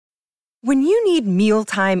When you need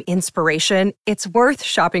mealtime inspiration, it's worth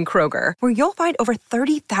shopping Kroger, where you'll find over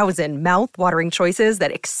 30,000 mouth-watering choices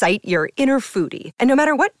that excite your inner foodie. And no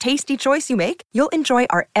matter what tasty choice you make, you'll enjoy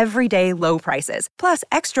our everyday low prices, plus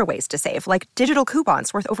extra ways to save, like digital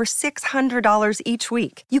coupons worth over $600 each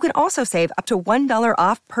week. You can also save up to $1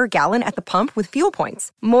 off per gallon at the pump with fuel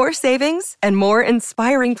points. More savings and more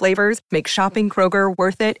inspiring flavors make shopping Kroger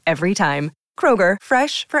worth it every time. Kroger,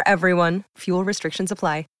 fresh for everyone. Fuel restrictions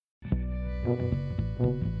apply. You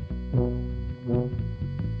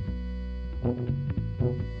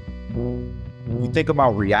think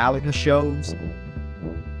about reality shows,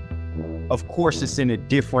 of course it's in a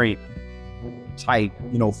different type,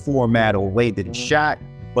 format or way that it's shot.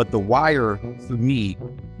 But The Wire, for me,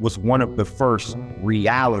 was one of the first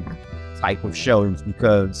reality type of shows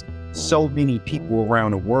because so many people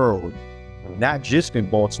around the world, not just in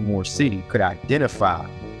Baltimore City, could identify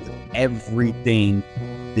with everything,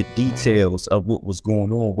 the details of what was going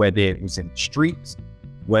on, whether it was in the streets,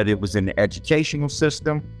 whether it was in the educational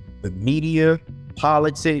system, the media,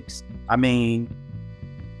 politics. I mean,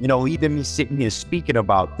 even me sitting here speaking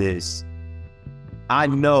about this, I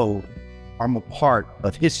know I'm a part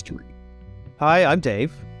of history. Hi, I'm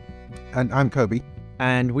Dave. And I'm Kobe.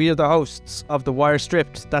 And we are the hosts of The Wire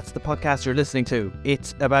Stripped. That's the podcast you're listening to.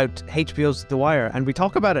 It's about HBO's The Wire, and we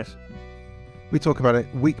talk about it. We talk about it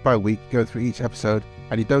week by week, go through each episode,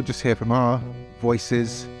 and you don't just hear from our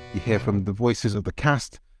voices, you hear from the voices of the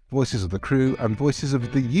cast, voices of the crew, and voices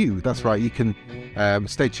of the you. That's right, you can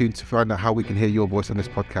stay tuned to find out how we can hear your voice on this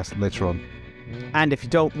podcast later on. And if you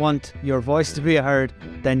don't want your voice to be heard,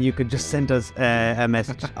 then you could just send us a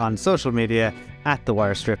message on social media at The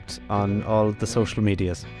Wire Stripped on all the social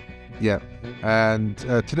medias. Yeah, and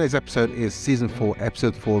today's episode is Season 4,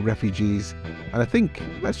 Episode 4, Refugees. And I think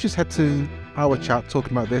let's just head to our chat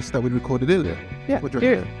talking about this that we recorded earlier. Yeah,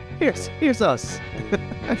 here's us.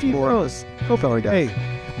 A few more of us. Go for it, guys. Hey,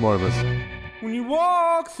 more of us. When you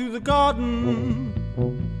walk through the garden,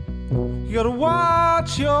 you gotta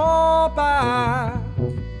watch your back.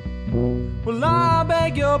 Well, I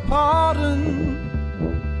beg your pardon.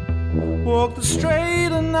 Walk the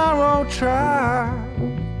straight and narrow track.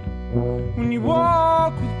 When you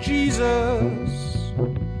walk with Jesus,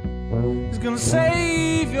 He's gonna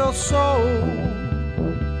save your soul.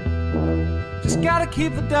 Just gotta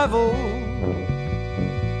keep the devil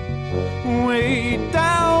way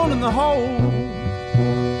down in the hole.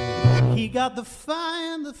 He got the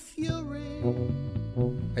fire and the fury.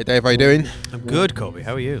 Hey Dave, how you doing? I'm good, Kobe.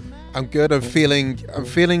 How are you? I'm good. I'm feeling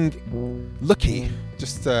lucky.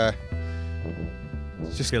 Just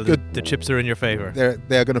Feel good. The chips are in your favour.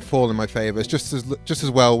 They're going to fall in my favour. It's just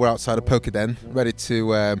as well. We're outside of Poker Den, ready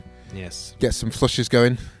to Yes. get some flushes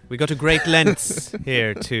going. We go to great lengths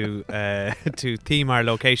here to theme our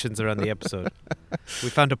locations around the episode. We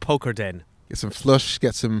found a poker den. Get some flush.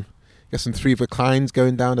 Get some 3 reclines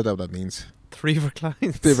going down. I don't know what that means. 3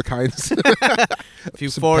 reclines. 3 reclines. A few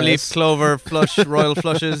 4-leaf clover flush royal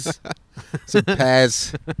flushes. Some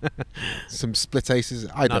pairs. Some split aces.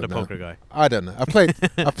 I don't know. Not a poker guy. I don't know. I've played.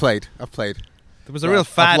 There was a real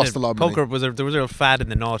fad. I've lost a lot of poker money. there was a real fad in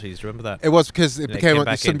the noughties. Do you remember that? It was because it became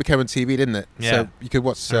suddenly became on TV, didn't it? Yeah. So you could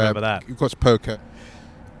watch. I remember that. You could watch poker.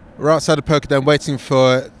 We're outside of Poker Den, waiting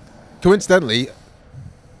for, coincidentally,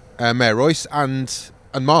 Mayor Royce and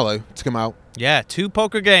Marlowe to come out. Yeah, 2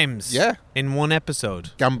 poker games. Yeah. In one episode.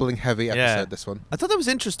 Gambling heavy episode. Yeah. This one. I thought that was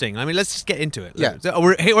interesting. I mean, let's just get into it. Yeah.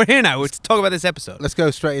 We're here now. Let's talk about this episode. Let's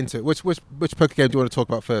go straight into it. Which poker game do you want to talk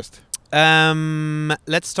about first?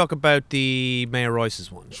 Let's talk about the Mayor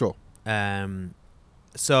Royce's one. Sure.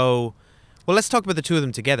 So, let's talk about the 2 of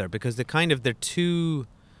them together because they're two.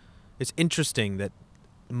 It's interesting that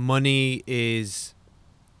money is.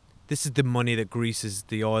 This is the money that greases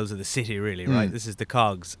the oils of the city, really, right? This is the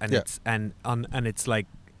cogs, and it's it's like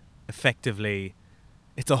effectively,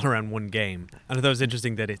 it's all around one game. And I thought it was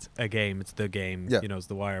interesting that it's a game. It's the game. Yeah. It's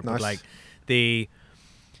The Wire. Nice. But like these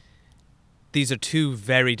are 2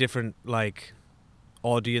 very different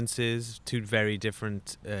audiences, 2 very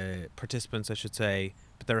different participants, I should say.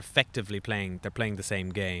 But they're effectively playing. They're playing the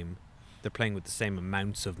same game. They're playing with the same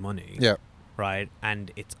amounts of money. Yeah. Right, and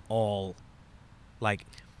it's all like.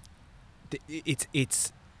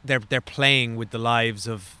 They're playing with the lives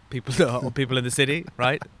of people in the city,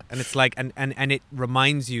 right? And it's like and it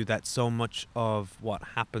reminds you that so much of what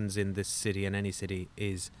happens in this city and any city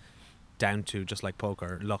is down to, just like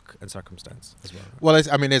poker, luck and circumstance as well. Well, is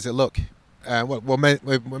it luck?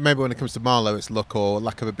 Maybe when it comes to Marlowe, it's luck or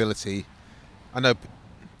lack of ability. I know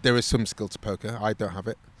there is some skill to poker. I don't have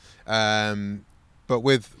it. But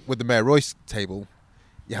with the Mayor Royce table,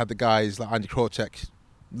 you had the guys like Andy Krawczyk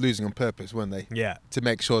losing on purpose, weren't they? Yeah. To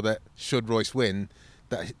make sure that should Royce win,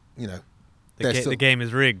 that The game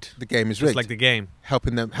is rigged. The game is Just rigged. like the game.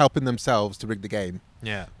 Helping themselves to rig the game.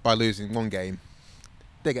 Yeah. By losing one game,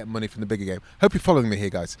 they get money from the bigger game. Hope you're following me here,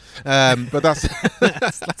 guys. But that's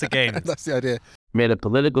that's a game. That's the idea. Man, the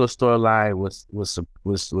political storyline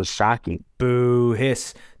was shocking. Boo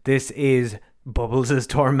hiss. This is Bubbles'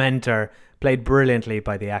 tormentor, played brilliantly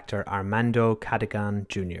by the actor Armando Cadigan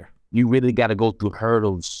Jr. You really got to go through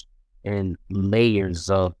hurdles and layers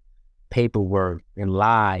of paperwork and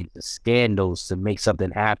lies and scandals to make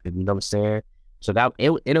something happen. You know what I'm saying? So that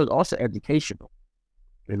it was also educational.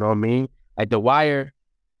 You know what I mean? Like The Wire.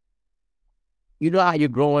 You know how you're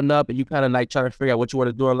growing up and you kind of like trying to figure out what you want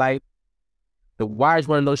to do in life. The Wire is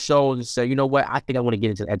one of those shows that say, you know what, I think I want to get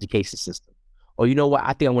into the education system. Or you know what,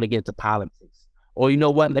 I think I want to get into politics. Or you know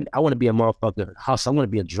what, I want to be a motherfucker hustler. I want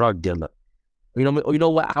to be a drug dealer. You know, or you know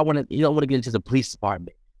what, I want to get into the police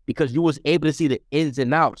department because you was able to see the ins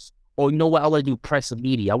and outs. Or you know what, I want to do press and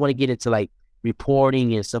media. I want to get into like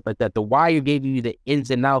reporting and stuff like that. The Wire gave you the ins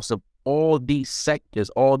and outs of all these sectors,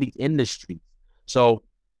 all these industries. So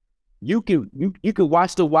you could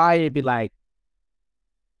watch The Wire and be like,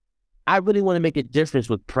 I really want to make a difference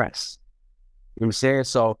with press. You know what I'm saying?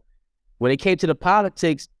 So when it came to the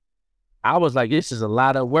politics, I was like, this is a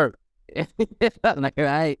lot of work. It's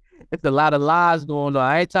a lot of lies going on.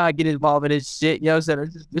 I ain't trying to get involved in this shit. You know what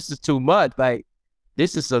I'm saying? This is too much. Like,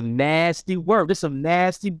 this is some nasty work. This is some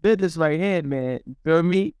nasty business right here, man. You feel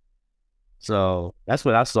me? So that's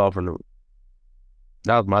what I saw from the.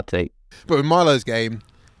 That was my take. But with Milo's game,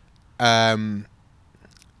 part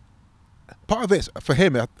of it, for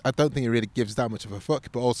him, I don't think he really gives that much of a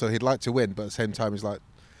fuck, but also he'd like to win, but at the same time he's like,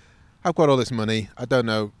 I've got all this money, I don't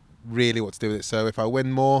know really what to do with it, so if I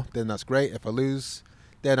win more, then that's great. If I lose,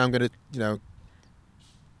 then I'm going to,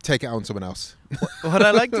 take it on someone else. What I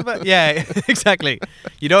liked about... Yeah, exactly.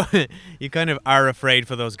 You kind of are afraid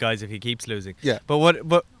for those guys if he keeps losing. Yeah. But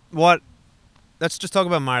what let's just talk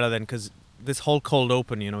about Marlo then, because this whole cold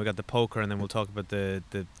open, we got the poker and then we'll talk about the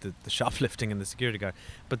shoplifting and the security guard.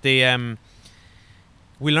 But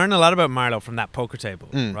we learn a lot about Marlo from that poker table,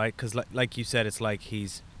 right? Because like you said, it's like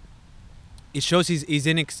it shows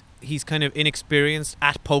he's kind of inexperienced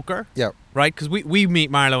at poker. Yeah. Right? Because we meet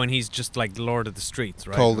Marlo and he's just like the lord of the streets,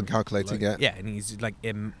 right? Cold and calculating, yeah. Yeah, and he's like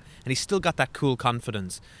and he's still got that cool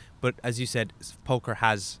confidence. But as you said, poker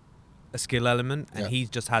has a skill element and he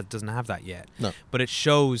just doesn't have that yet. No. But it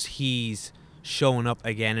shows he's showing up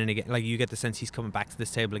again and again. Like, you get the sense he's coming back to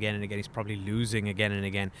this table again and again. He's probably losing again and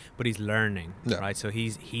again, but he's learning, right? So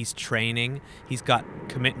he's training. He's got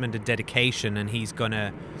commitment and dedication, and he's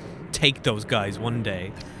gonna take those guys one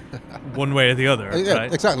day, one way or the other. Yeah,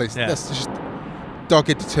 right? exactly. Yeah. That's just dogged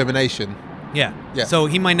determination. Yeah. Yeah. So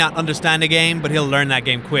he might not understand a game, but he'll learn that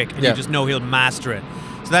game quick, and you just know he'll master it.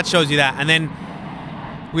 So that shows you that. And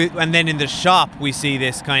then in the shop we see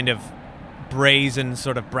this kind of brazen,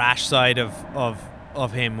 sort of brash side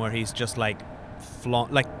of him, where he's just like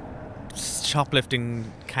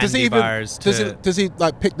shoplifting candy bars. Does he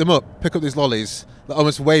like pick up these lollies, like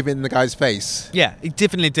almost wave it in the guy's face? Yeah, he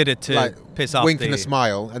definitely did it to like, piss off. Winking a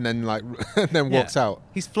smile, and then and then walks out.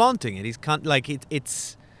 He's flaunting it. He's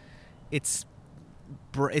it's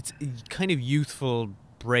kind of youthful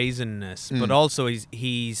brazenness, but also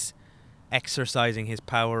he's exercising his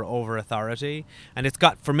power over authority. And it's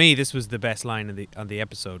got, for me, this was the best line on the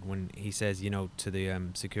episode, when he says, to the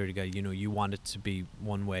security guy, you want it to be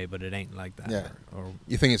one way, but it ain't like that. Yeah. Or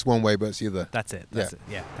you think it's one way, but it's the other. That's it. That's it.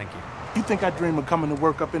 Yeah, thank you. You think I dream of coming to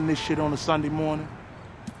work up in this shit on a Sunday morning?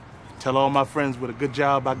 Tell all my friends what a good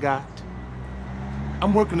job I got?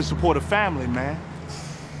 I'm working to support a family, man.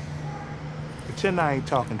 Pretend I ain't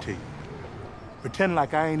talking to you. Pretend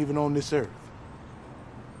like I ain't even on this earth.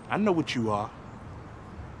 I know what you are.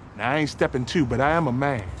 Now, I ain't stepping two, but I am a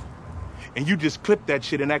man. And you just clip that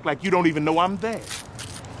shit and act like you don't even know I'm there.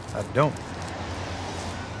 I don't.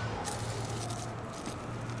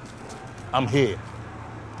 I'm here.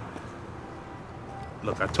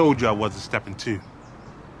 Look, I told you I wasn't stepping two.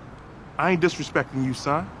 I ain't disrespecting you,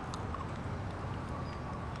 son.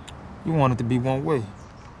 You want it to be one way.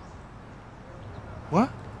 What?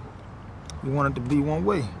 You want it to be one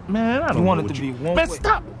way. Man, I don't You want know it what to you... be one Man, way.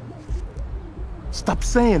 stop! Stop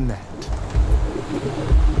saying that.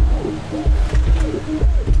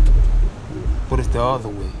 But it's the other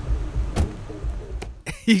way.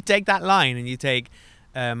 You take that line and you take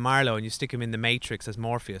Marlo and you stick him in the Matrix as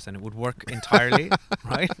Morpheus, and it would work entirely,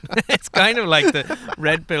 right? It's kind of like the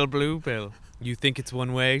red pill, blue pill. You think it's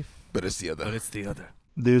one way, But it's the other. but it's the other.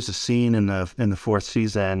 There's a scene in the fourth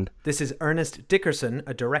season. This is Ernest Dickerson,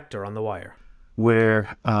 a director on The Wire.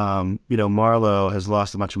 where Marlowe has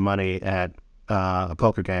lost a bunch of money at a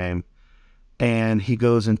poker game, and he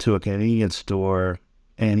goes into a convenience store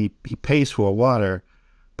and he pays for a water,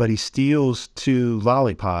 but he steals 2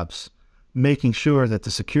 lollipops, making sure that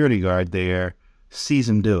the security guard there sees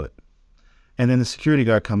him do it. And then the security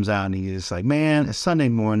guard comes out and he's like, man, it's Sunday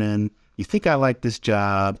morning. You think I like this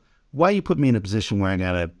job? Why you put me in a position where I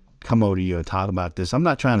got to come over to you and talk about this? I'm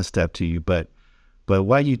not trying to step to you, but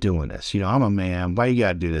why you doing this? I'm a man. Why you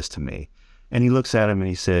got to do this to me? And he looks at him and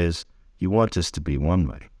he says, you want this to be one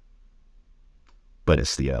way, but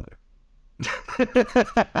it's the other.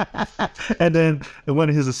 And then one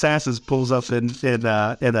of his assassins pulls up in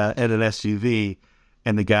an SUV,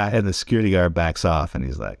 and the security guard backs off, and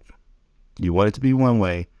he's like, you want it to be one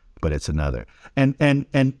way, but it's another. And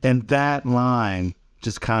that line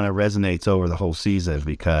just kind of resonates over the whole season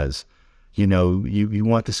because, you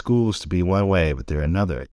want the schools to be one way, but they're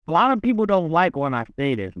another. A lot of people don't like when I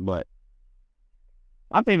say this, but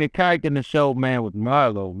my favorite character in the show, man, was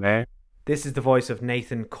Marlowe, man. This is the voice of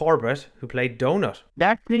Nathan Corbett, who played Donut.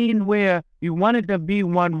 That scene where you wanted to be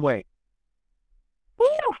one way.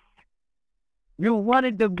 You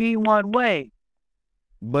wanted to be one way,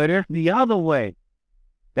 but it's the other way.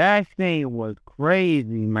 That scene was crazy,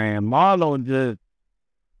 man. Marlowe and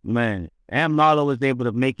Marlowe was able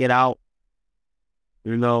to make it out,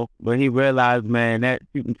 but he realized, man, that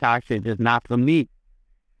shooting talk shit is not for me.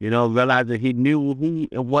 Realized that he knew who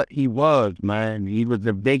and what he was, man. He was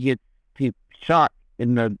the biggest shark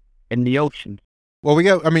in the ocean. Well,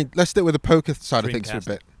 let's stick with the poker side of things for a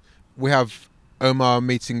bit. We have Omar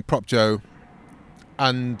meeting Prop Joe,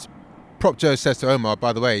 and Prop Joe says to Omar,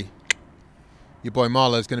 by the way, your boy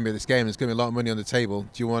Marlowe's going to be at this game. There's going to be a lot of money on the table.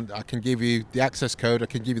 Do you want, I can give you the access code. I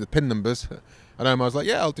can give you the PIN numbers. And Omar's like,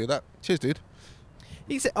 yeah, I'll do that. Cheers, dude.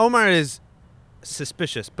 Omar is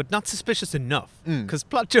suspicious, but not suspicious enough. Because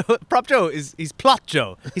Prop Joe he's Plot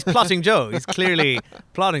Joe. He's plotting Joe. He's clearly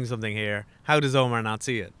plotting something here. How does Omar not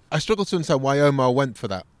see it? I struggle to understand why Omar went for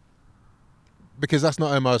that. Because that's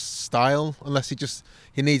not Omar's style, unless he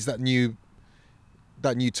needs that new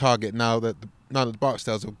target now that the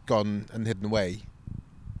Barksdales have gone and hidden away.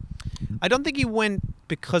 I don't think he went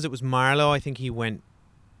because it was Marlowe. I think he went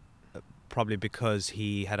probably because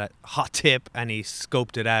he had a hot tip and he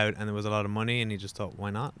scoped it out and there was a lot of money and he just thought, why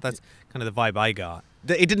not? That's kind of the vibe I got.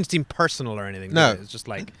 It didn't seem personal or anything. No. It's just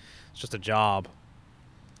like, it's just a job.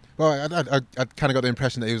 Well, I kind of got the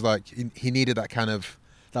impression that he was like, he needed that kind of,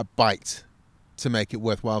 that bite to make it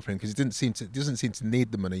worthwhile for him, because he doesn't seem to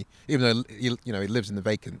need the money, even though he lives in the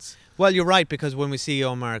vacants. Well, you're right, because when we see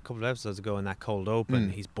Omar a couple of episodes ago in that cold open,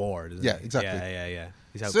 he's bored. Isn't he? Exactly. Yeah.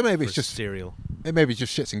 He's out so maybe for it's just cereal. Maybe it's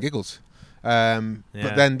just shits and giggles. But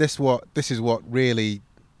then this is what really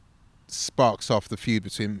sparks off the feud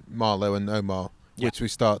between Marlowe and Omar, which we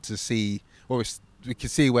start to see. Well, we can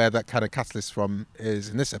see where that kind of catalyst from is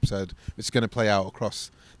in this episode. It's going to play out across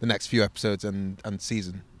the next few episodes and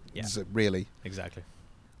season. Yeah, really. Exactly.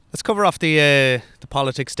 Let's cover off the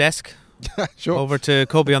politics desk. Sure. Over to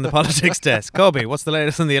Kobe on the politics desk. Kobe, what's the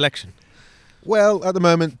latest on the election? Well, at the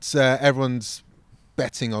moment, everyone's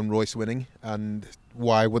betting on Royce winning, and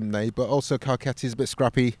why wouldn't they? But also, Carcetti's a bit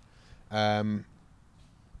scrappy, and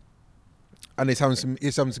he's having some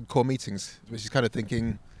core meetings, which is kind of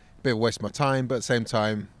thinking, a bit of a waste of my time, but at the same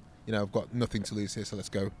time, I've got nothing to lose here, so let's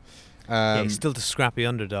go. He's still the scrappy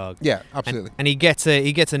underdog. Yeah, absolutely. And he gets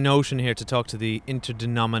a notion here to talk to the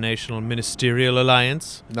Interdenominational Ministerial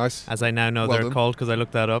Alliance. Nice. As I now know Well they're done. called, because I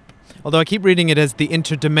looked that up. Although I keep reading it as the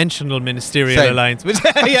Interdimensional Ministerial Same. Alliance. Which,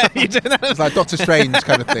 yeah, you do that. It's like Doctor Strange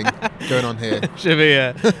kind of thing going on here. Should be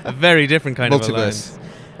a very different kind of alliance.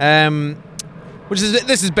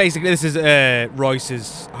 This is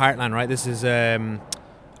Royce's heartland, right? This is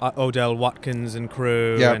Odell Watkins and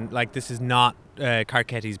crew, and this is not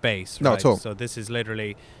Carcetti's base, right? Not at all. So this is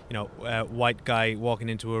literally, a white guy walking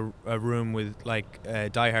into a room with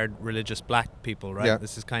diehard religious black people, right? Yeah.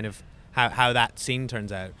 This is kind of how that scene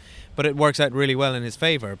turns out, but it works out really well in his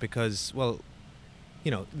favor because,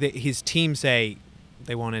 his team say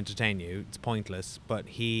they won't entertain you. It's pointless, but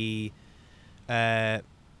he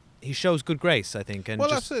shows good grace, I think. And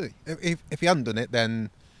absolutely. If he hadn't done it, then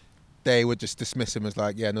they would just dismiss him as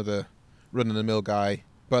another run-of-the-mill guy.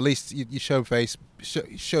 But at least you showed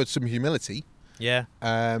showed some humility. Yeah.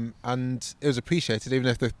 And it was appreciated, even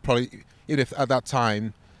if at that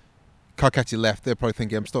time Carcetti left, they're probably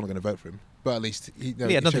thinking, I'm still not going to vote for him. But at least he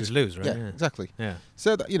had nothing to lose, right? Yeah, exactly. Yeah.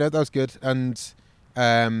 So that was good, and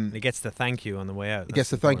he gets the thank you on the way out. He gets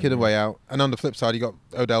the thank you on the way out, and on the flip side, you got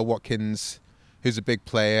Odell Watkins, who's a big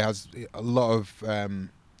player, has a lot of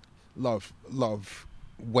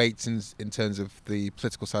weight in terms of the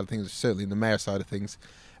political side of things, certainly in the mayor side of things,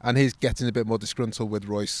 and he's getting a bit more disgruntled with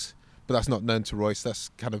Royce, but that's not known to Royce. That's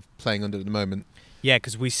kind of playing under at the moment. Yeah,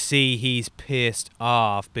 because we see he's pissed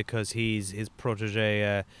off because his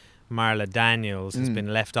protege Marla Daniels has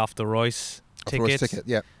been left off the Royce ticket.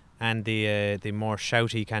 Yeah. And the more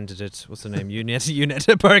shouty candidate, what's her name,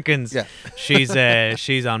 Unetta Perkins. Yeah,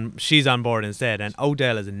 she's on board instead, and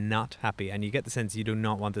Odell is not happy. And you get the sense you do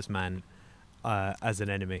not want this man as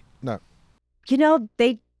an enemy. No. You know,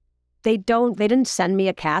 they didn't send me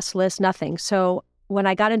a cast list, nothing. So when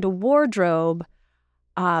I got into wardrobe,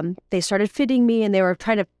 they started fitting me, and they were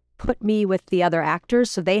trying to put me with the other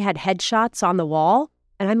actors. So they had headshots on the wall,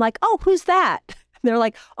 and I'm like, oh, who's that? And they're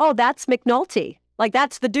like, oh, that's McNulty. Like,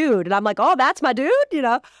 that's the dude. And I'm like, oh, that's my dude,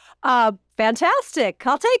 fantastic.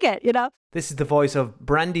 I'll take it, This is the voice of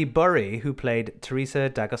Brandy Burry, who played Teresa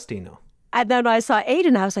D'Agostino. And then when I saw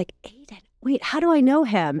Aiden, I was like, Aiden, wait, how do I know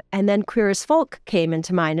him? And then Queer as Folk came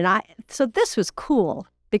into mind. So this was cool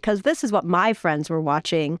because this is what my friends were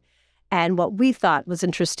watching and what we thought was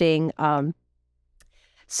interesting.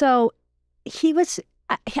 So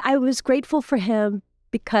I was grateful for him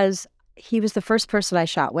because he was the first person I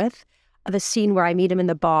shot with. The scene where I meet him in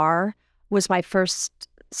the bar was my first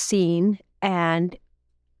scene, and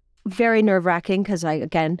very nerve-wracking because I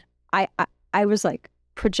was like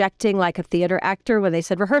projecting like a theater actor when they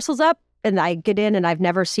said rehearsal's up, and I get in and I've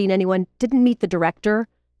never seen anyone, didn't meet the director,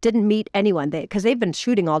 didn't meet anyone because they've been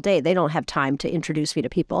shooting all day. They don't have time to introduce me to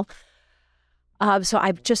people. So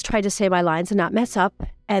I've just tried to say my lines and not mess up,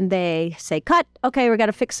 and they say, cut, okay, we got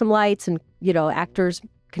to fix some lights, and actors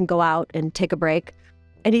can go out and take a break.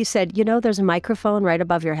 And he said, there's a microphone right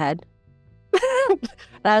above your head. And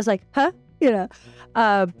I was like, huh?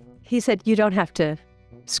 He said, you don't have to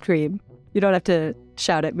scream. You don't have to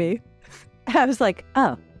shout at me. I was like,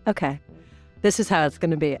 oh, okay. This is how it's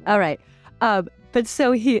going to be. All right. But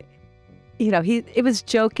so it was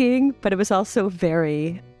joking, but it was also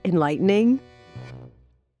very enlightening.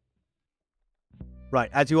 Right,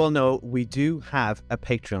 as you all know, we do have a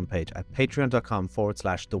Patreon page at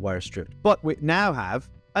patreon.com/The Wire Stripped. But we now have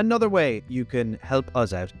another way you can help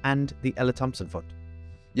us out and the Ella Thompson Fund.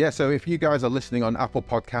 Yeah, so if you guys are listening on Apple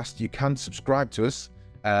Podcasts, you can subscribe to us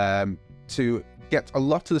to get a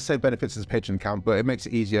lot of the same benefits as a Patreon account, but it makes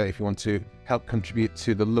it easier if you want to help contribute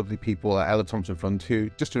to the lovely people at Ella Thompson Fund, who,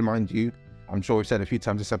 just to remind you, I'm sure we've said a few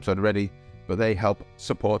times this episode already, but they help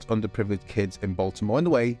support underprivileged kids in Baltimore in the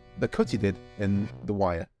way that Cutty did in The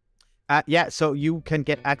Wire. So you can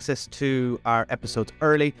get access to our episodes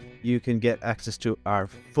early. You can get access to our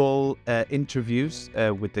full interviews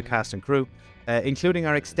with the cast and crew, including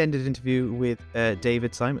our extended interview with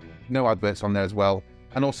David Simon. No adverts on there as well.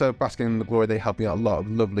 And also, basking in the glory, they help out a lot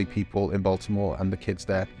of lovely people in Baltimore and the kids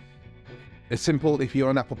there. It's simple. If you're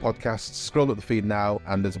on Apple Podcasts, scroll up the feed now,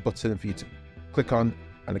 and there's a button for you to click on,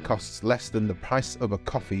 and it costs less than the price of a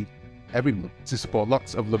coffee every month to support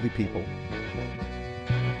lots of lovely people.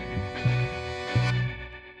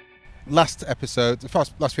 Last few episodes,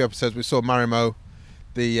 we saw Marimo,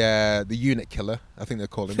 the unit killer, I think they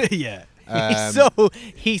call him. Yeah.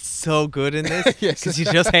 He's so good in this because you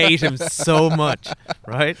just hate him so much,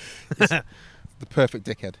 right? The perfect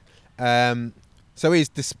dickhead. So he's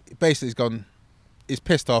pissed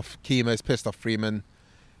off Kima, he's pissed off Freeman.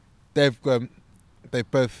 They've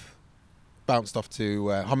both bounced off to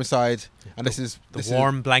homicide, and this is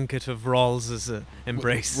warm blanket of Rawls'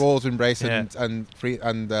 embrace. Rawls' embrace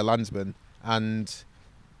and Landsman, and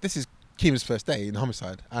this is Kima's first day in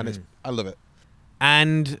homicide, and I love it.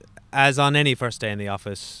 And as on any first day in the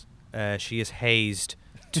office, she is hazed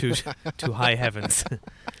to high heavens.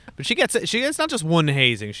 But she gets not just one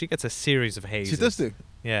hazing; she gets a series of hazing. She does do.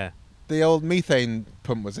 Yeah. The old methane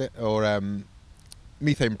pump, was it, or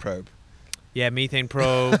methane probe? Yeah, methane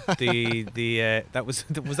probe. That was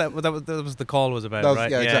the call was about,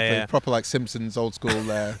 right? Yeah, exactly. Yeah. Proper like Simpsons, old school.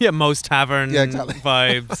 Yeah, Moe's Tavern. Yeah, exactly.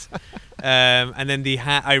 Vibes. And then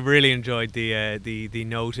I really enjoyed the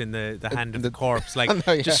note in the hand of the corpse. Like,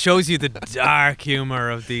 just shows you the dark humor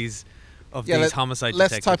of these homicide detectives.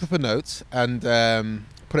 Let's type up a note and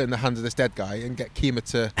put it in the hands of this dead guy and get Kima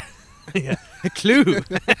to. Yeah, a clue.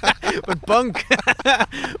 But Bunk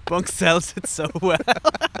sells it so well.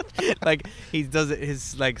 Like, he does it,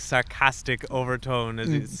 his like sarcastic overtone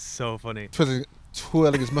is so funny.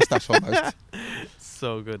 Twirling his mustache almost.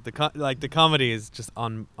 So good. The comedy is just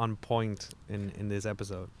on point in this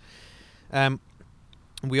episode.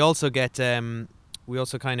 We also get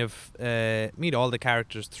kind of meet all the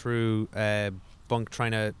characters through Bunk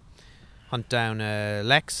trying to hunt down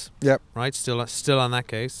Lex. Yep. Right. Still on that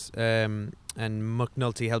case. And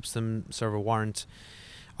McNulty helps them serve a warrant.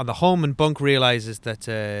 on the home, and Bunk realizes that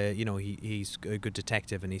he's a good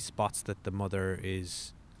detective, and he spots that the mother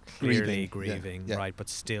is clearly grieving, Yeah. right, but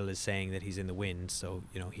still is saying that he's in the wind. So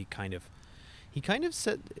he kind of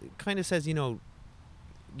says, you're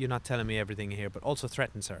not telling me everything here, but also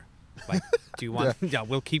threatens her. Like, do you want? Yeah,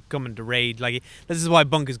 we'll keep coming to raid. Like, this is why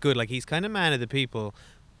Bunk is good. Like, he's kind of man of the people,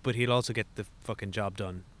 but he'll also get the fucking job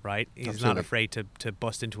done, right? He's Absolutely. not afraid to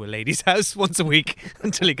bust into a lady's house once a week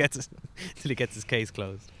until he gets his case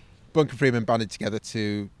closed. Bunk and Freeman banded together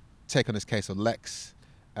to take on this case on Lex.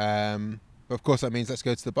 But of course, that means let's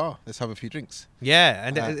go to the bar. Let's have a few drinks. Yeah,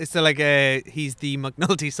 and it's like he's the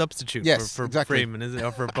McNulty substitute for exactly. Freeman, is it?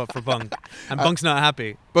 Or for Bunk. And Bunk's not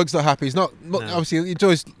happy. Bunk's not happy. He's not No. obviously he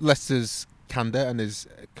enjoys Lester's candor and his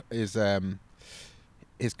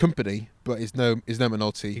company, but he's no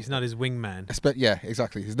McNulty. He's not his wingman. Yeah,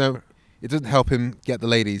 exactly. It doesn't help him get the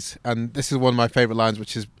ladies. And this is one of my favourite lines,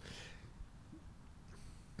 which is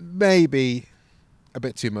maybe a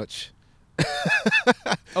bit too much.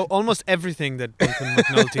 Almost everything that Duncan,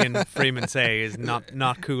 McNulty and Freeman say is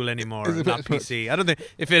not cool anymore, not PC. I don't think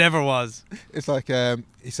if it ever was. It's like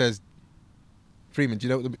he says, Freeman, do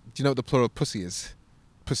you know what the plural of pussy is?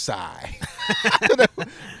 Pussy. I don't know.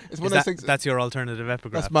 It's one of those things. That's your alternative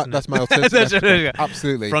epigraph. That's my alternative epigraph.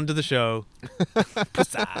 Absolutely. Front of the show.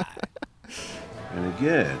 Pussy. And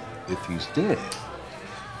again, if he's dead,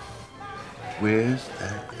 where's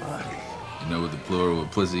that body? You know what the plural of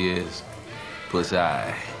pussy is? Pussy.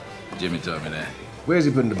 Jimmy told me that. Where's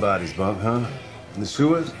he putting the bodies, Bunk, huh? In the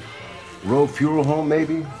sewers? Road funeral home,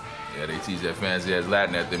 maybe? Yeah, they teach that fancy-ass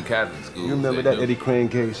Latin at them Catholic schools. You remember that Eddie Crane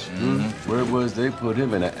case? Mm-hmm. Where it was they put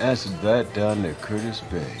him in an acid vat down near Curtis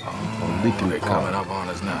Bay. On Leakin' They Park. coming up on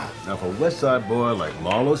us now. Now, for a West Side boy like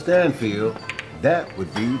Marlo Stanfield, that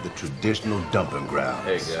would be the traditional dumping ground.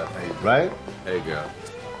 Hey, girl. Right? Hey, girl.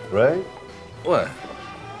 Right? What?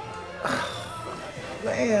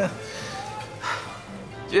 Man.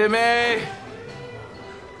 Jimmy!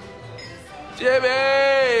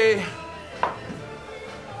 Jimmy!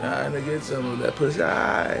 Trying to get some of that pussy.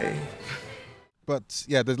 But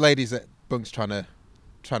yeah, the ladies that Bunk's trying to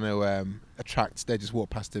attract, they just walk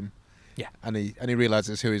past him. Yeah. And he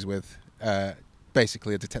realizes who he's with.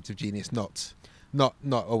 Basically, a detective genius, not a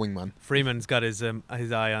wingman. Freeman's got his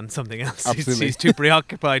eye on something else. Absolutely. He's too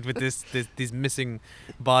preoccupied with these missing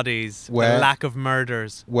bodies, the lack of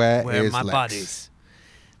murders. Where is my Lex? bodies?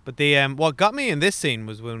 But the what got me in this scene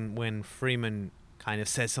was when Freeman kind of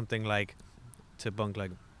says something like to Bunk, like,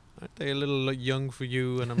 aren't they a little young for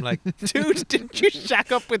you? And I'm like, dude, didn't you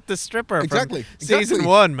shack up with the stripper from season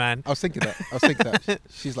 1, man? I was thinking that.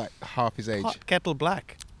 She's like half his age. Hot kettle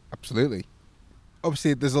black. Absolutely.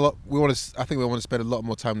 Obviously, there's a lot. I think we want to spend a lot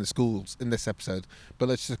more time in the schools in this episode. But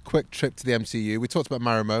let's just a quick trip to the MCU. We talked about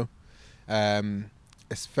Marimo.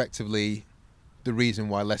 It's effectively the reason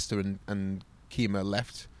why Lester and Kima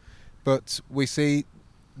left. But we see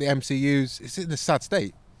the MCU's. It's in a sad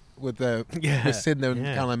state with Sidna and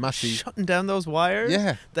Caroline Massey shutting down those wires.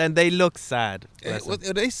 Yeah, then they look sad.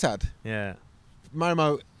 It is sad. Yeah,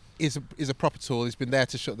 Marimo is a proper tool. He's been there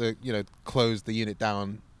to close the unit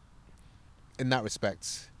down. In that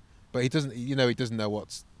respect, but he doesn't know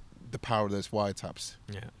what's the power of those wiretaps.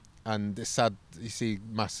 Yeah, and it's sad. You see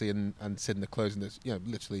Massey and Sidna closing this,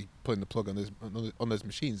 literally pulling the plug on those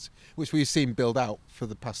machines, which we've seen build out for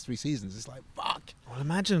the past 3 seasons. It's like, fuck. Well,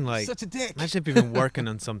 imagine such a dick. Imagine if you've been working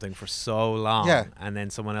on something for so long, yeah, and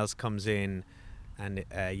then someone else comes in. And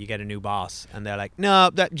you get a new boss, and they're like,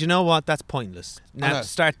 "No, do you know what? That's pointless. Now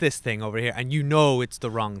start this thing over here," and it's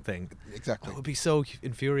the wrong thing. Exactly. It would be so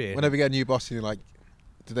infuriating. Whenever you get a new boss, you're like,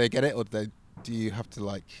 "Do they get it, or do you have to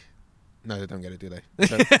like?" No, they don't get it, do they?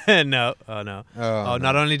 No. Oh no. No.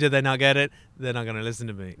 Not only do they not get it, they're not going to listen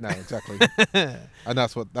to me. No, exactly. And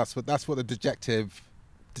that's what the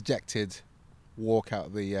dejected walk out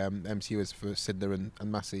of the MCU is for Sidna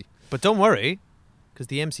and Massey. But don't worry. Because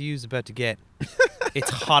the MCU is about to get its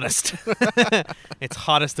hottest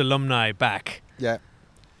alumni back. Yeah.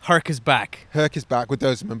 Herc is back. Herc is back with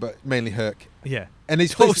Doserman, but mainly Herc. Yeah. And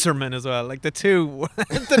he's Doserman as well. Like the two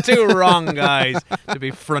wrong guys to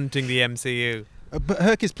be fronting the MCU. But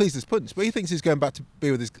Herc is pleased as punch, but he thinks he's going back to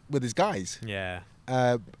be with his guys. Yeah.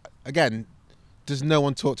 Again, does no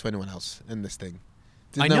one talk to anyone else in this thing?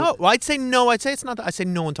 Know. Well, I'd say no. I'd say it's not that. I'd say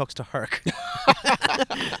no one talks to Herc.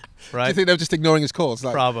 Right? Do you think they're just ignoring his calls?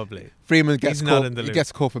 Like, probably. Freeman gets He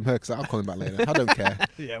gets a call from Herc. Like, I'll call him back later. I don't care.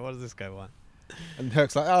 Yeah. What does this guy want? And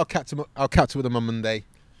Herc's like, I'll catch up with him on Monday.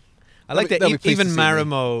 I like that. Even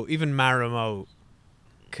Marimo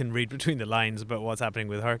can read between the lines about what's happening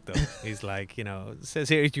with Herc, though. He's like, you know, it says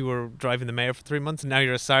here you were driving the mayor for 3 months and now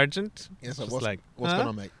you're a sergeant. Yes, Just what's like, going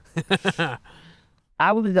on, mate?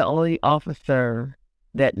 I was the only officer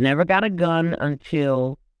that never got a gun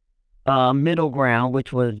until Middle Ground,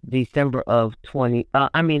 which was December of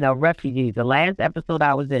Refugees, the last episode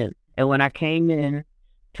I was in. And when I came in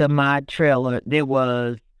to my trailer, there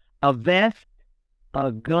was a vest,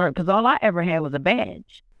 a gun, because all I ever had was a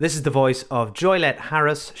badge. This is the voice of Joylette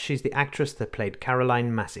Harris. She's the actress that played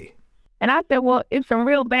Caroline Massey. And I said, well, if some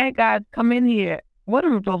real bad guys come in here, what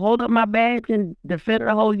am I to hold up my badge and defend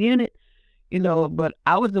the whole unit? You know, but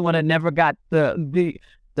I was the one that never got the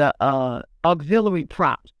auxiliary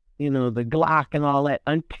props, you know, the Glock and all that,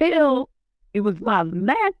 until it was my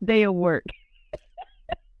last day of work.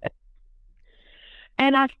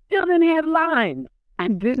 And I still didn't have lines.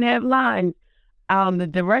 The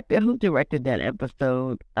director who directed that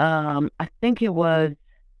episode, I think it was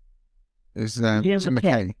Jim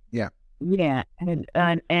McKay. Yeah. Yeah,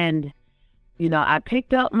 and you know, I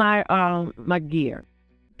picked up my my gear,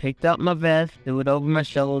 picked up my vest, threw it over my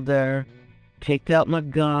shoulder, picked up my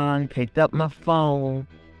gun, picked up my phone,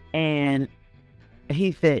 and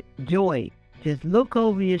he said, "Joy, just look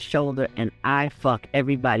over your shoulder and I fuck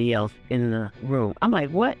everybody else in the room." I'm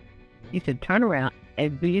like, "What?" He said, "Turn around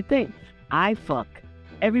and do your thing. I fuck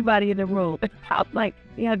everybody in the room." I was like,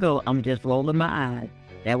 "Yeah," I go, "I'm just rolling my eyes."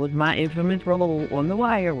 That was my infamous roll on the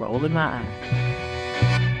wire, rolling my eyes.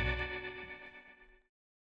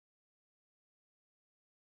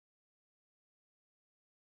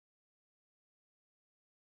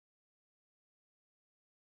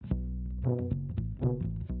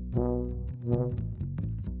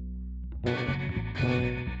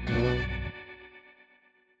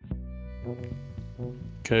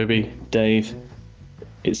 Kobe, Dave,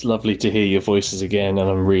 it's lovely to hear your voices again, and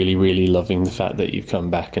I'm really, really loving the fact that you've come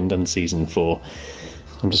back and done season 4.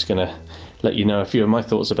 I'm just going to let you know a few of my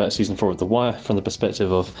thoughts about season 4 of The Wire from the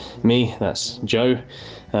perspective of me. That's Joe.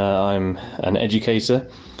 I'm an educator.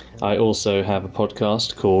 I also have a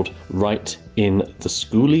podcast called Right in the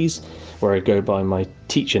Schoolies, where I go by my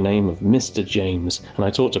teacher name of Mr. James, and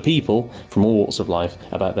I talk to people from all walks of life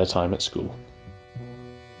about their time at school.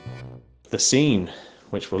 The scene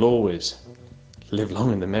which will always live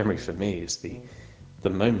long in the memory for me is the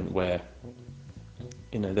moment where,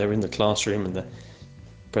 you know, they're in the classroom and the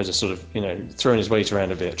professor sort of, you know, throwing his weight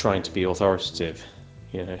around a bit, trying to be authoritative,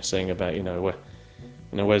 you know, saying about,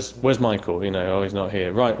 where's Michael? You know, oh, he's not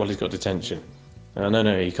here. Right, well, he's got detention.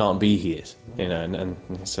 No, he can't be here. You know, and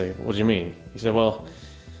he say, what do you mean? He said, well,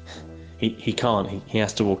 he can't. He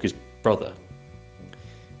has to walk his brother.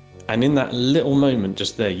 And in that little moment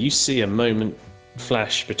just there, you see a moment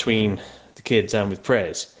flash between the kids and with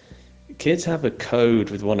Prez. Kids have a code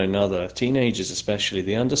with one another, teenagers especially.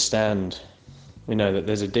 They understand, you know, that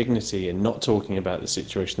there's a dignity in not talking about the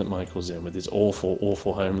situation that Michael's in with his awful,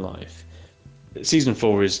 awful home life. Season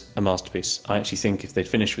 4 is a masterpiece. I actually think if they'd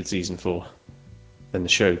finished with season 4, then the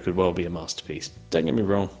show could well be a masterpiece. Don't get me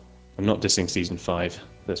wrong, I'm not dissing season 5.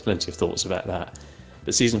 There's plenty of thoughts about that.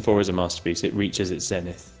 But season 4 is a masterpiece. It reaches its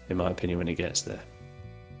zenith, in my opinion, when it gets there.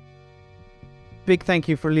 Big thank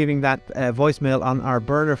you for leaving that voicemail on our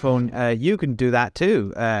burner phone. You can do that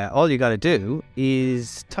too. All you got to do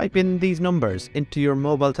is type in these numbers into your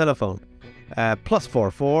mobile telephone.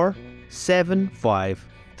 +44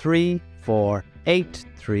 753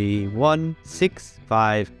 831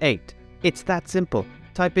 658. It's that simple.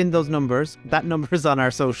 Type in those numbers. That number is on our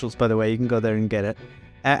socials, by the way. You can go there and get it.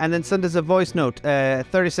 And then send us a voice note,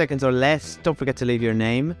 30 seconds or less. Don't forget to leave your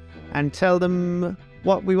name and tell them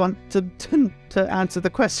what we want to answer the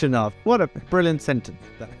question of. What a brilliant sentence.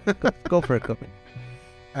 Go for it, Kobe.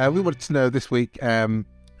 We wanted to know this week,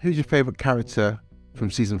 who's your favourite character from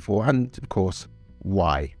season 4, and of course,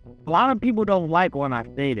 why? A lot of people don't like when I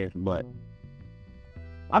say this, but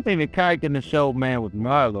my favorite character in the show, man, was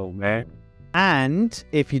Marlo, man. And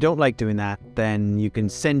if you don't like doing that, then you can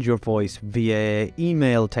send your voice via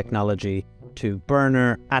email technology to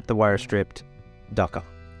burner@thewirestripped.com.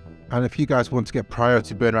 And if you guys want to get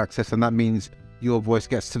priority burner access, and that means your voice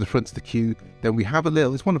gets to the front of the queue, then we have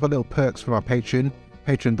it's one of our little perks from our Patreon,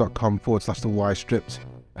 patreon.com/thewirestripped.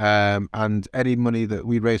 And any money that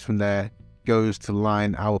we raise from there goes to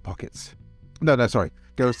line our pockets.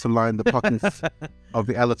 Goes to line the pockets of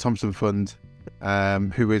the Ella Thompson Fund,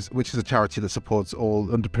 which is a charity that supports all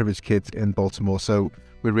underprivileged kids in Baltimore. So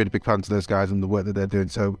we're really big fans of those guys and the work that they're doing.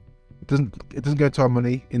 So it doesn't go to our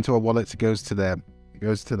money, into our wallets. It goes to them.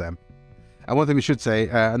 And one thing we should say,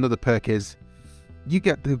 another perk is you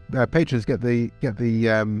get the patrons get these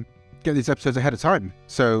episodes ahead of time.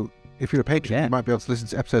 So if you're a patron, you might be able to listen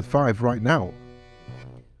to episode 5 right now.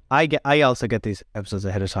 I also get these episodes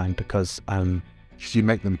ahead of time because you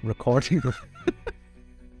make them recording them.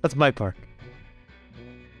 That's my part.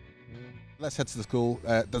 Let's head to the school.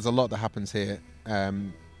 There's a lot that happens here.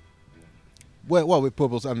 With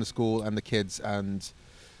Bubbles and the school and the kids and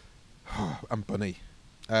Bunny.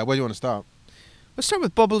 Where do you want to start? Let's start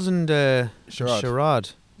with Bubbles and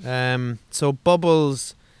Sherrod. So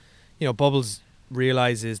Bubbles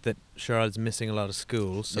realizes that Sherrod's missing a lot of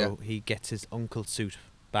school, so he gets his uncle suit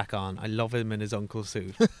back on. I love him in his uncle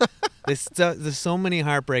suit. There's so many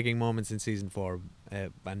heartbreaking moments in season 4,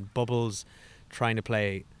 and Bubbles trying to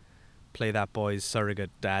play that boy's surrogate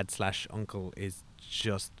dad / uncle is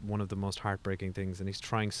just one of the most heartbreaking things, and he's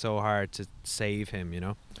trying so hard to save him,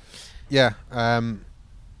 Yeah. And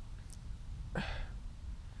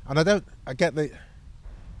I get that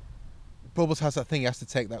Bubbles has that thing, he has to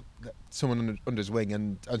take that someone under his wing,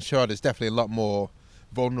 and Sherrod is definitely a lot more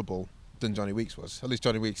vulnerable than Johnny Weeks was. At least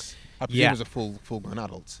Johnny Weeks, I presume, was a full-grown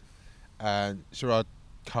adult. And Sherrod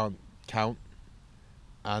can't count,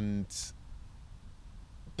 and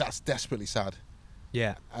that's desperately sad.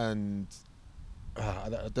 Yeah. And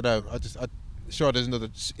I don't know. Sherrod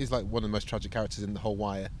is like one of the most tragic characters in the whole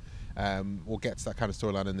Wire. We'll get to that kind of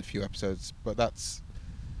storyline in a few episodes, but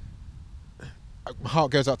my heart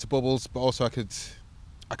goes out to Bubbles, but also I can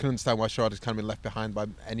understand why Sherrod has kind of been left behind by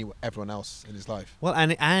everyone else in his life. Well,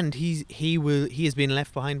 and he has been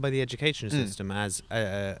left behind by the education system, as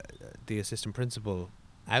the assistant principal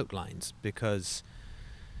outlines, because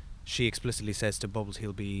she explicitly says to Bubbles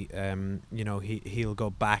he'll be he'll go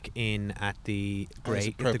back in at the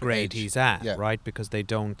grade he's at, right? Because they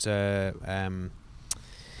don't they don't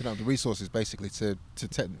have the resources basically to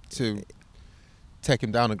take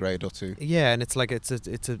him down a grade or two. Yeah, and it's like it's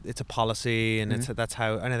a policy, and that's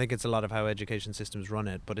how, and I think it's a lot of how education systems run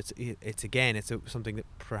it. But it's something that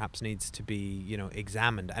perhaps needs to be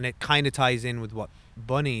examined, and it kind of ties in with what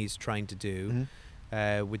Bunny's trying to do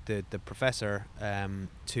with the professor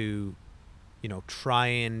to try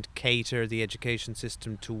and cater the education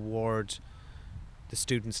system toward the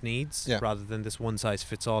students' needs rather than this one size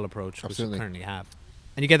fits all approach which we currently have.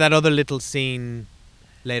 And you get that other little scene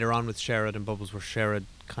later on with Sherrod and Bubbles, where Sherrod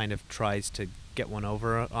kind of tries to get one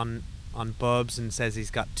over on Bubs and says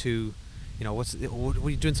he's got two, were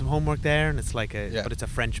you doing some homework there? And it's like but it's a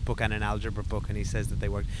French book and an algebra book, and he says that they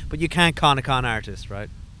work. But you can't con a con artist, right?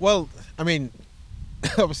 Well, I mean,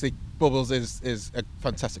 obviously Bubbles is a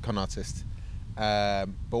fantastic con artist, but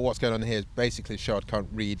what's going on here is basically Sherrod can't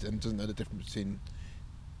read and doesn't know the difference between,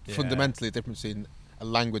 fundamentally the difference between a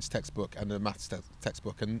language textbook and a maths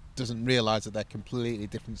textbook, and doesn't realise that they're completely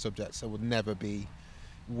different subjects that would never be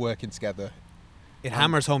working together. It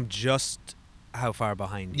hammers home just how far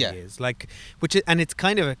behind he is, and it's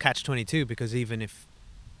kind of a catch-22, because even if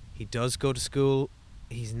he does go to school,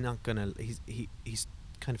 he's not gonna. He's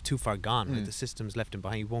kind of too far gone. Right? The system's left him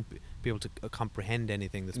behind. He won't be able to comprehend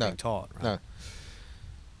anything that's being taught. Right? No,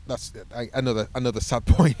 that's another sad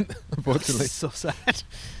point. Unfortunately, so sad.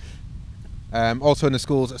 Also in the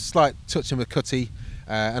schools, a slight touching with Cutty,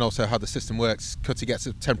 and also how the system works. Cutty gets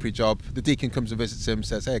a temporary job. The deacon comes and visits him,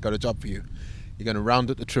 says, "Hey, I got a job for you. You're going to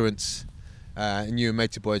round up the truants, and you and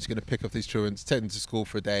matey boys are going to pick up these truants, take them to school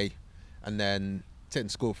for a day, and then take them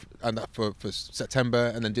to school for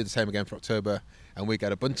September, and then do the same again for October, and we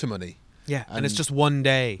get a bunch of money." Yeah, and it's just one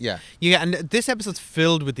day. Yeah, and this episode's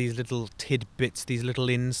filled with these little tidbits, these little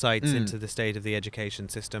insights into the state of the education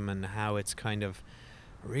system and how it's kind of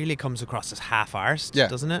really comes across as half-arsed,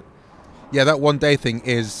 doesn't it? Yeah, that one day thing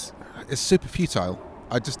is super futile.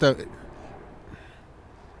 I just don't.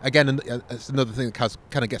 Again, it's another thing that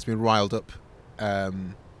kind of gets me riled up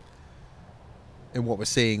in what we're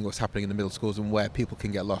seeing, what's happening in the middle schools, and where people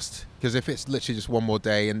can get lost. Because if it's literally just one more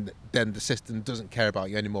day and then the system doesn't care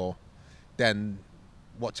about you anymore, then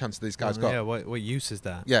what chance have these guys got? Yeah, what use is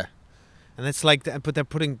that? Yeah. And it's like, but they're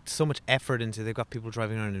putting so much effort into. They've got people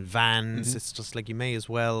driving around in vans. It's just like, you may as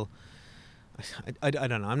well. I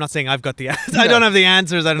don't know. I'm not saying I've got the answers. I don't have the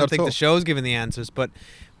answers. I don't think the show's giving the answers. But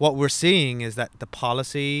what we're seeing is that the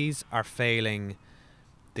policies are failing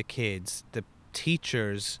the kids. The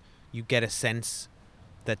teachers, you get a sense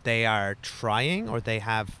that they are trying, or they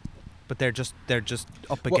have, but they're just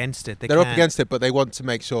up against it. They're up against it, but they want to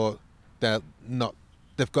make sure they're not.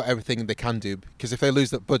 They've got everything they can do, because if they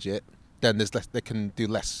lose that budget, then there's less. They can do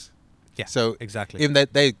less. Yeah. So exactly. Even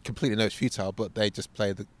they completely know it's futile, but they just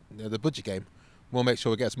play the budget game. We'll make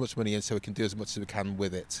sure we get as much money in, so we can do as much as we can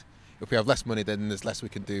with it. If we have less money, then there's less we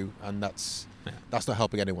can do, and that's not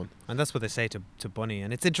helping anyone. And that's what they say to Bunny.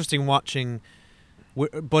 And it's interesting watching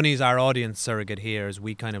Bunny's our audience surrogate here, as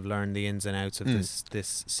we kind of learn the ins and outs of Mm.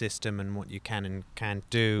 this system and what you can and can't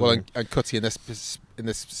do. Well, and Cutty in this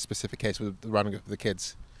specific case with the rounding up of the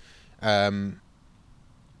kids, because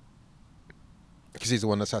he's the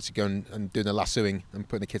one that's actually going and doing the lassoing and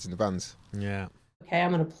putting the kids in the vans. Yeah. Okay,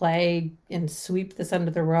 I'm going to play and sweep this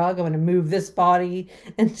under the rug. I'm going to move this body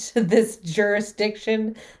into this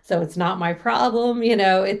jurisdiction, so it's not my problem. You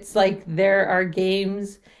know, it's like there are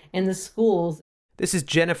games in the schools. This is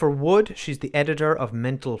Jennifer Wood. She's the editor of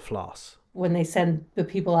Mental Floss. When they send the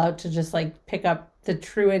people out to just like pick up the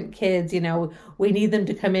truant kids, you know, we need them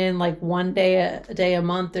to come in like one day a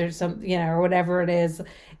month or something, you know, or whatever it is.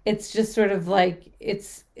 It's just sort of like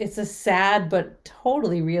it's a sad but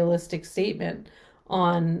totally realistic statement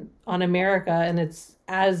on America, and it's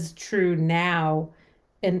as true now,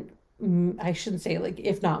 and I shouldn't say like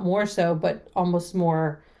if not more so, but almost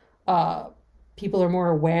more. People are more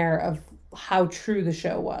aware of how true the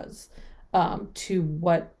show was to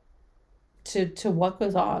what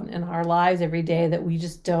goes on in our lives every day that we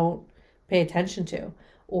just don't pay attention to,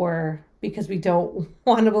 or because we don't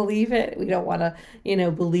want to believe it. We don't want to, you know,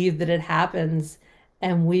 believe that it happens.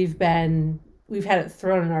 And we've had it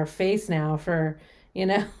thrown in our face now for, you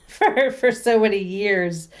know, for so many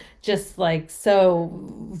years, just like so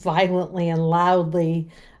violently and loudly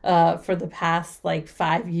for the past like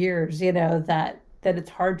 5 years, you know, that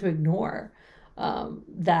it's hard to ignore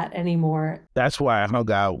that anymore. That's why I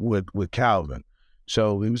hung out with Calvin.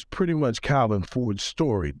 So it was pretty much Calvin Ford's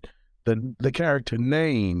story. The character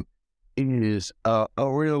name is a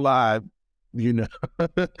real live, you know,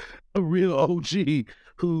 a real OG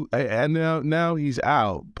who, and now he's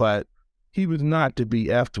out, but he was not to be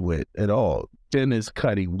effed with at all. Dennis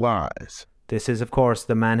Cuddy Wise. This is, of course,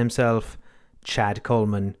 the man himself, Chad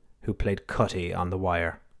Coleman, who played Cutty on The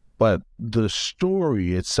Wire. But the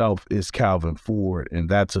story itself is Calvin Ford, and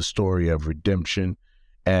that's a story of redemption.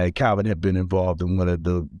 And Calvin had been involved in one of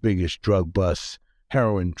the biggest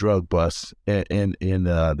heroin drug busts in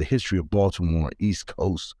the history of Baltimore, East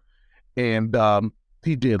Coast. And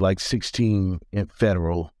he did like 16 in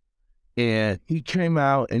federal. And he came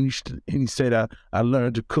out and he said, I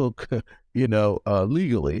learned to cook, you know,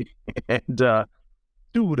 legally. And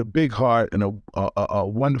dude with a big heart and a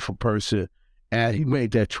wonderful person. And he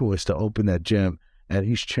made that choice to open that gym, and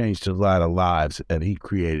he's changed a lot of lives, and he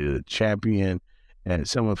created a champion and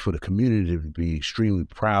someone for the community to be extremely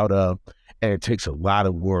proud of. And it takes a lot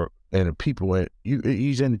of work, and the people,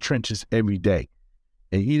 he's in the trenches every day,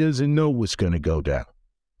 and he doesn't know what's going to go down,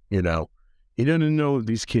 you know. He doesn't know if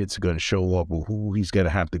these kids are going to show up or who he's going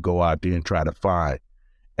to have to go out there and try to find.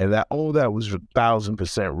 And that was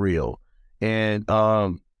 1,000% real. And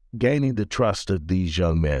gaining the trust of these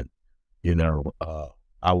young men. You know,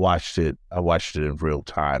 I watched it in real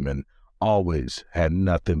time, and always had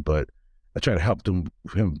nothing but I try to help him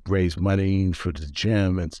raise money for the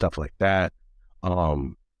gym and stuff like that.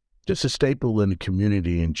 Just a staple in the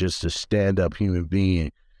community and just a stand-up human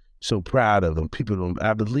being. So proud of them.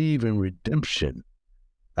 I believe in redemption.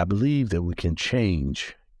 I believe that we can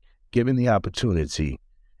change, given the opportunity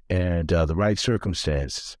and the right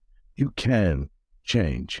circumstances. You can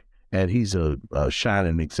change. And he's a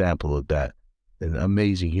shining example of that. An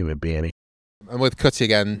amazing human being. And with Cutty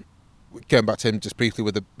again, going back to him just briefly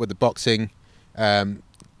with the boxing,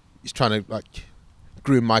 he's trying to like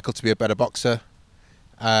groom Michael to be a better boxer.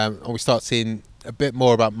 And we start seeing a bit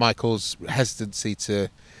more about Michael's hesitancy to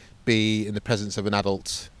be in the presence of an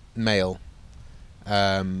adult male.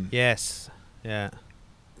 Yes, yeah,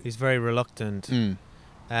 he's very reluctant.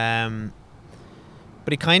 But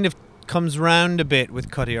he kind of comes round a bit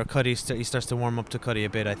with Cuddy, or Cuddy he starts to warm up to Cuddy a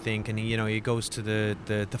bit, I think, and he goes to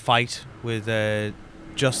the fight with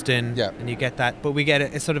Justin, and you get that. But we get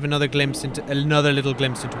a sort of another little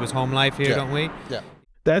glimpse into his home life here, don't we? Yeah.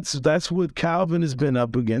 That's what Calvin has been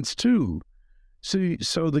up against too. See,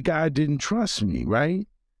 so the guy didn't trust me, right?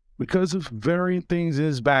 Because of varying things in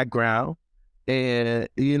his background and,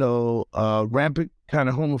 rampant kind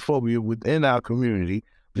of homophobia within our community.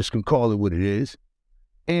 I'm just gonna call it what it is.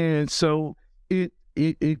 And so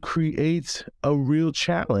it creates a real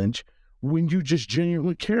challenge when you just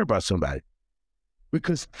genuinely care about somebody,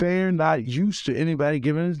 because they're not used to anybody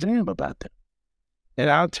giving a damn about them. And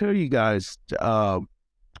I'll tell you guys,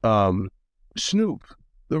 Snoop,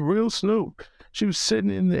 the real Snoop, she was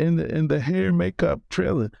sitting in the hair makeup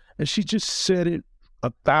trailer, and she just said it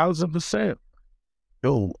 1,000%.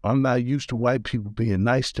 Yo, I'm not used to white people being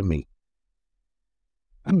nice to me.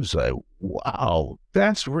 I was like, wow,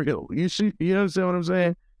 that's real. You understand what I'm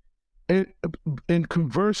saying? And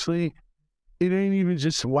conversely, it ain't even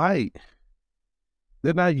just white.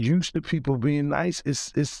 they're not used to people being nice.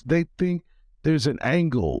 It's they think there's an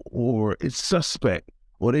angle or it's suspect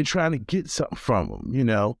or they're trying to get something from them. You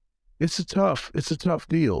know, it's a tough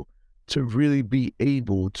deal to really be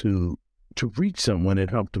able to reach someone and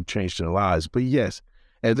help them change their lives. But yes,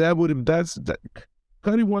 and that's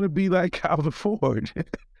Cuddy want to be like Calvin Ford.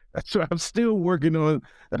 That's why I'm still working on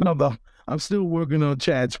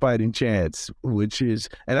Chad's Fighting Chance, which is,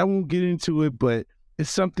 and I won't get into it, but it's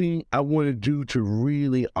something I want to do to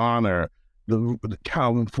really honor the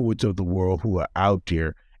Calvin Fords of the world who are out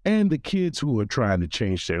there and the kids who are trying to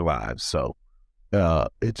change their lives. So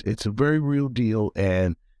it's a very real deal,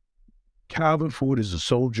 and Calvin Ford is a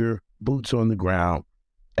soldier, boots on the ground,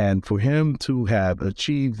 and for him to have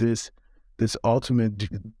achieved this ultimate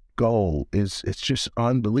goal it's just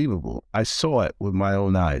unbelievable. I saw it with my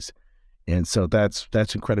own eyes, and so that's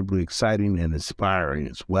incredibly exciting and inspiring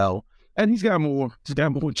as well. And he's got more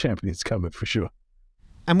champions coming for sure.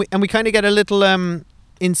 And we kind of get a little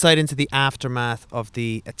insight into the aftermath of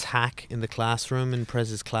the attack in the classroom, in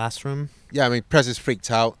Prez's classroom. Yeah, I mean, Prez is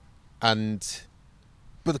freaked out, and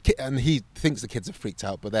he thinks the kids are freaked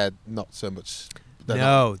out, but they're not so much. They're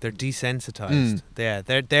desensitized. Yeah,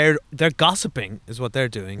 they're gossiping is what they're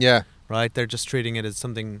doing. Yeah. Right? They're just treating it as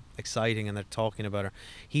something exciting, and they're talking about her.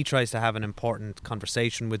 He tries to have an important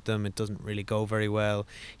conversation with them. It doesn't really go very well.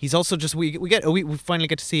 He's also just we finally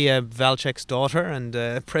get to see Valchek's daughter and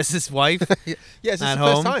Prez's wife. Yeah, is this the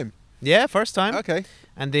home. first time? Yeah, first time. Okay.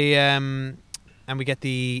 And and we get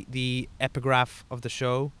the epigraph of the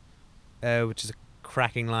show, which is a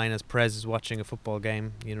cracking line as Prez is watching a football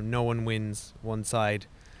game. You know, no one wins, one side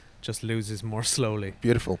just loses more slowly.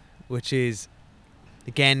 Beautiful. Which is,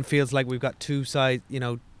 again, feels like we've got two sides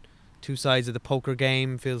of the poker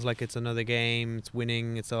game. Feels like it's another game. It's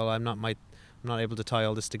winning. It's all. I'm not able to tie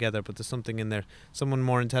all this together, but there's something in there. Someone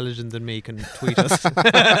more intelligent than me can tweet us.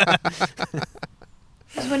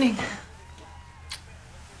 Who's winning?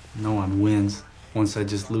 No one wins. One side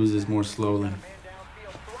just loses more slowly.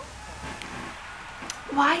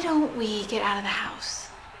 Why don't we get out of the house?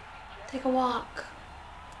 Take a walk.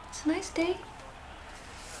 It's a nice day.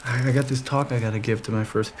 I got this talk I gotta give to my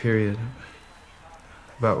first period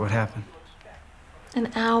about what happened.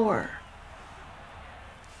 An hour.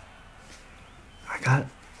 I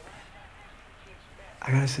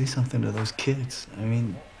gotta say something to those kids. I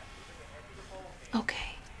mean...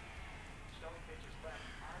 Okay.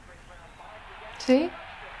 See?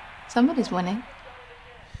 Somebody's winning.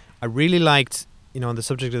 I really liked, on the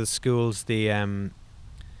subject of the schools, we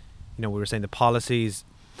were saying the policies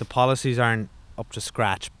aren't up to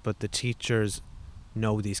scratch, but the teachers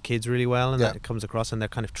know these kids really well, and that it comes across, and they're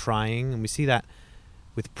kind of trying, and we see that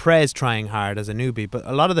with Prez trying hard as a newbie, but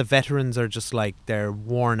a lot of the veterans are just like, they're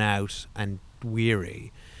worn out and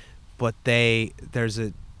weary, but there's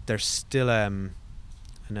still an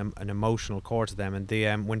emotional core to them,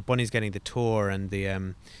 and when Bunny's getting the tour, and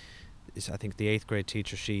I think the 8th grade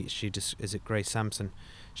teacher, is it Grace Sampson?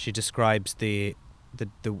 She describes the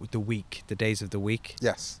week, the days of the week.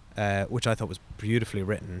 Yes. Which I thought was beautifully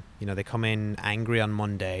written. They come in angry on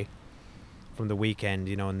Monday from the weekend,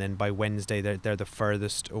 and then by Wednesday they're the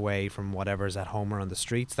furthest away from whatever's at home or on the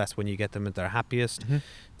streets. That's when you get them at their happiest. Mm-hmm.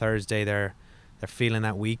 Thursday they're feeling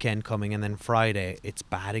that weekend coming, and then Friday it's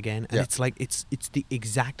bad again. And it's like it's the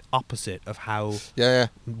exact opposite of how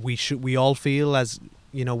we all feel, as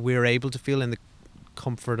we're able to feel in the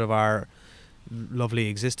comfort of our lovely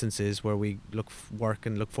existences, where we work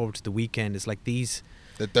and look forward to the weekend. Is like these.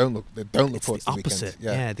 They don't look forward to the opposite.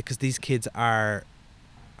 weekend. Yeah, because these kids have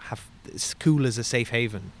school is a safe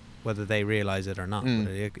haven, whether they realize it or not.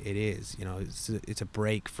 But it is. It's a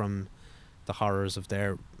break from the horrors of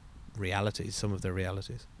their realities, some of their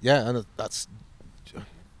realities. Yeah, and that's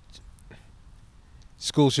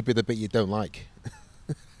school should be the bit you don't like.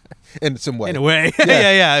 In some way. In a way.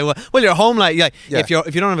 Yeah. Well, your home life. If you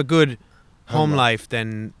don't have a good home life,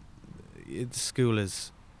 then school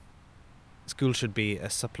should be a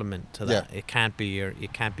supplement to that. It can't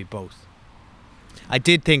be both. I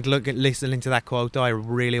did think, listening to that quote though, I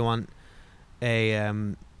really want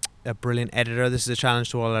a brilliant editor. This is a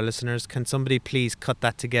challenge to all our listeners. Can somebody please cut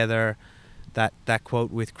that together, that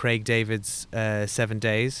quote with Craig David's 7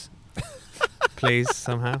 days, please,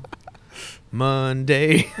 somehow.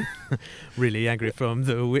 Monday, really angry from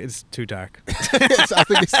the it's too dark. Yes, I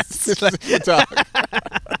think it's too dark.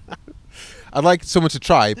 I'd like someone to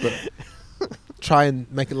try, but try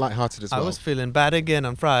and make it lighthearted as well. I was feeling bad again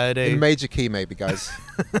on Friday. In major key, maybe, guys.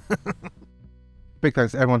 Big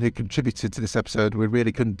thanks to everyone who contributed to this episode. We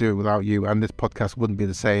really couldn't do it without you, and this podcast wouldn't be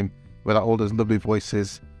the same without all those lovely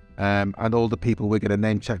voices and all the people we're going to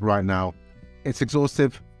name check right now. It's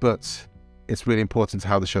exhaustive, but it's really important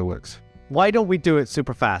how the show works. Why don't we do it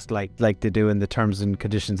super fast, like they do in the terms and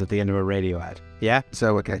conditions at the end of a radio ad? Yeah?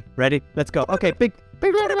 So, okay. Ready? Let's go. Okay, big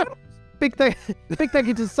thank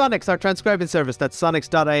you to Sonics, our transcribing service. That's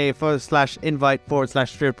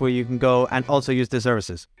sonics.ia/invite/strip, where you can go and also use the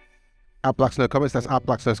services. At Black Snow Comics, that's at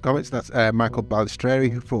Black Snow Comics. That's Michael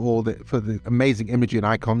Balistreri for the amazing imagery and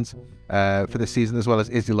icons for this season, as well as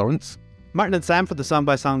Izzy Lawrence. Martin and Sam for the Song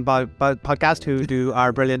by Song podcast, who do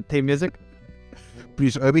our brilliant theme music.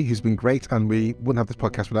 Producer Obi, who's been great, and we wouldn't have this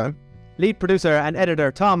podcast without him. Lead producer and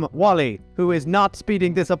editor Tom Wally, who is not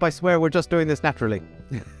speeding this up, I swear, we're just doing this naturally.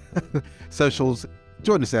 Socials,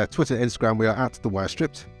 join us there, Twitter, Instagram, we are at The Wire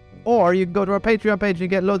Stripped. Or you can go to our Patreon page and you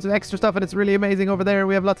get loads of extra stuff, and it's really amazing over there.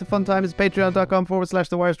 We have lots of fun times.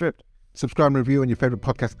 Patreon.com/The Wire Stripped. Subscribe and review on your favourite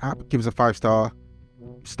podcast app. Give us a 5-star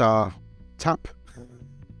tap.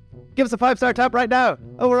 Give us a 5-star tap right now.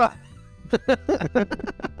 Oh, we're on.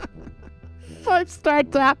 5-star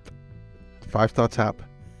tap. 5-star tap.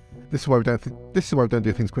 This is why we don't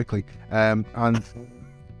do things quickly. And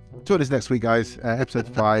join us next week, guys. Episode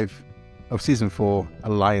 5 of season 4,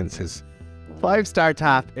 Alliances. 5-star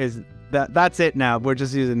tap is that's it now. We're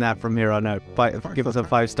just using that from here on out. Give us a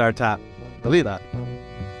 5-star tap. Believe that.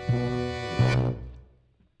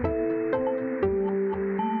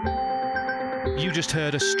 You just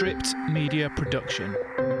heard a Stripped Media production.